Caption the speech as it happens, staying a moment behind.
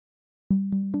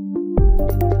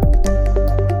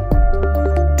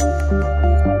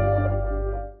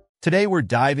Today we're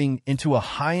diving into a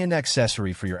high-end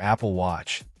accessory for your Apple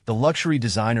Watch, the luxury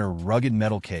designer rugged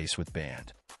metal case with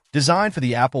band. Designed for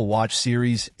the Apple Watch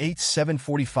Series 8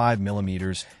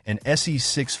 745mm and SE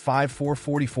 6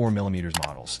 5444mm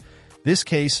models, this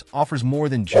case offers more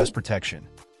than just protection.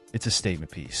 It's a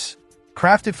statement piece.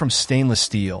 Crafted from stainless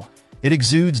steel, it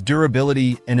exudes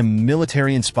durability and a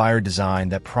military-inspired design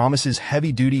that promises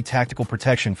heavy-duty tactical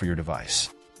protection for your device.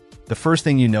 The first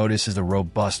thing you notice is the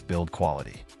robust build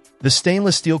quality. The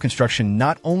stainless steel construction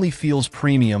not only feels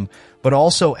premium, but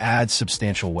also adds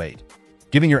substantial weight,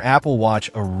 giving your Apple Watch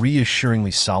a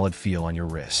reassuringly solid feel on your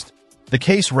wrist. The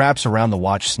case wraps around the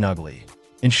watch snugly,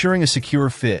 ensuring a secure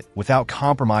fit without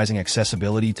compromising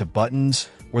accessibility to buttons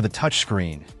or the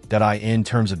touchscreen. In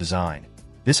terms of design,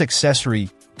 this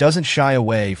accessory doesn't shy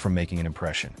away from making an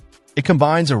impression. It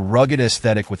combines a rugged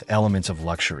aesthetic with elements of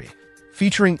luxury,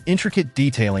 featuring intricate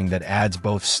detailing that adds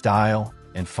both style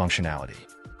and functionality.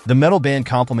 The metal band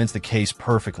complements the case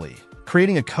perfectly,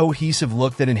 creating a cohesive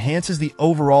look that enhances the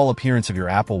overall appearance of your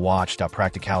Apple Watch.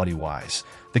 Practicality-wise,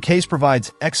 the case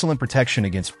provides excellent protection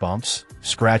against bumps,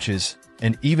 scratches,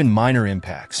 and even minor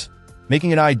impacts, making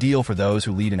it ideal for those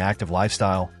who lead an active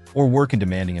lifestyle or work in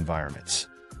demanding environments.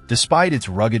 Despite its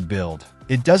rugged build,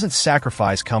 it doesn't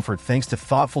sacrifice comfort thanks to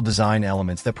thoughtful design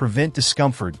elements that prevent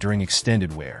discomfort during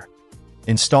extended wear.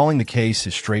 Installing the case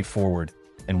is straightforward,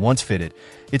 and once fitted,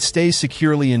 it stays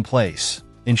securely in place,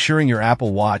 ensuring your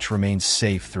Apple Watch remains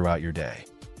safe throughout your day.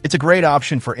 It's a great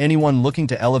option for anyone looking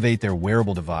to elevate their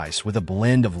wearable device with a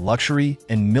blend of luxury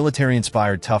and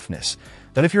military-inspired toughness.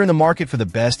 If you're in the market for the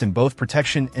best in both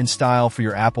protection and style for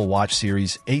your Apple Watch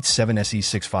Series 8 7 SE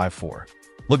 654,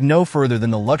 look no further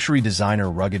than the luxury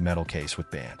designer rugged metal case with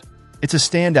band. It's a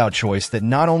standout choice that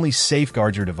not only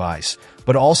safeguards your device,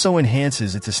 but also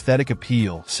enhances its aesthetic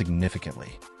appeal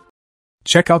significantly.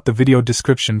 Check out the video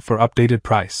description for updated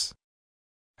price.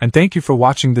 And thank you for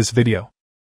watching this video.